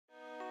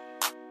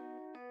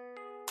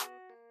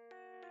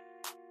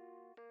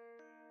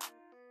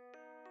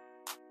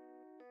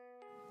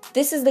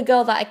This is the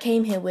girl that I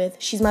came here with.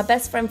 She's my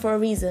best friend for a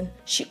reason.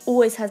 She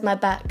always has my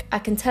back. I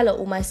can tell her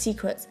all my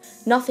secrets.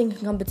 Nothing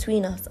can come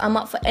between us. I'm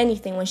up for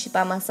anything when she's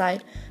by my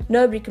side.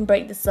 Nobody can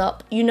break this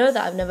up. You know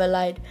that I've never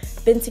lied.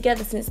 Been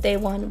together since day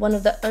one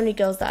of the only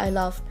girls that I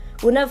love.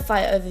 We'll never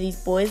fight over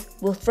these boys.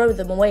 We'll throw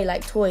them away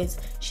like toys.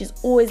 She's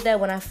always there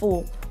when I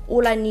fall.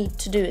 All I need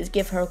to do is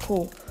give her a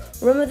call.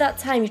 Remember that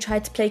time you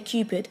tried to play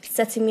Cupid,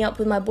 setting me up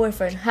with my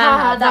boyfriend?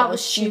 Ha, that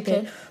was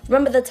stupid.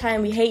 Remember the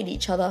time we hated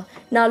each other?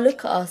 Now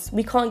look at us,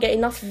 we can't get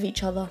enough of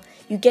each other.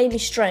 You gave me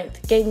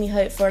strength, gave me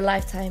hope for a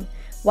lifetime.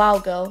 Wow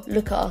girl,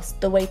 look at us,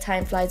 the way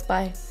time flies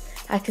by.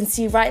 I can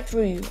see right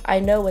through you, I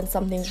know when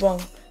something's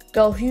wrong.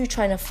 Girl, who you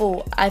trying to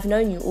fool? I've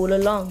known you all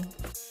along.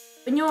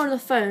 When you're on the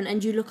phone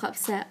and you look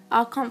upset,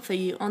 I'll comfort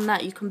you, on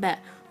that you can bet.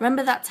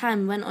 Remember that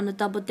time we went on a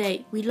double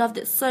date? We loved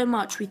it so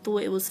much we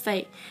thought it was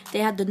fate. They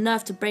had the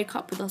nerve to break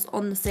up with us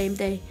on the same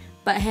day.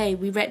 But hey,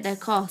 we wrecked their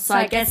car, so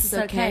I guess it's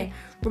okay.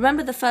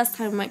 Remember the first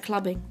time we went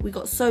clubbing? We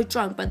got so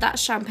drunk, but that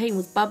champagne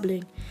was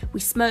bubbling. We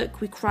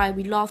smoked, we cried,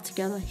 we laughed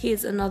together.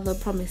 Here's another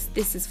promise,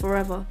 this is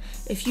forever.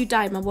 If you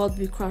died, my world would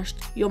be crushed.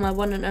 You're my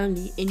one and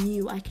only, in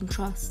you I can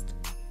trust.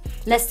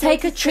 Let's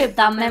take a trip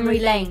down memory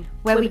lane,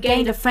 where we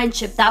gained a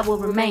friendship that will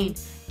remain.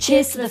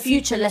 Cheers to the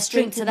future, let's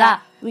drink to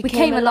that. We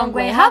came a long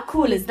way, how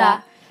cool is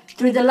that?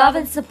 Through the love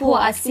and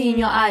support I see in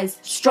your eyes,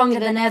 stronger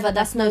than ever,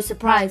 that's no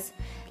surprise.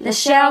 Let's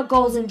share our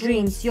goals and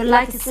dreams, you're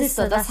like a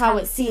sister, that's how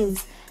it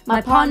seems. My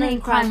partner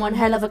in crime, one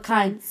hell of a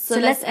kind, so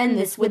let's end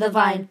this with a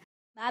vine.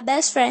 My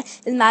best friend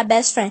is my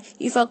best friend.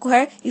 You fuck with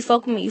her, you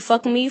fuck with me, you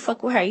fuck with me, you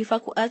fuck with her, you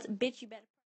fuck with us, bitch, you better.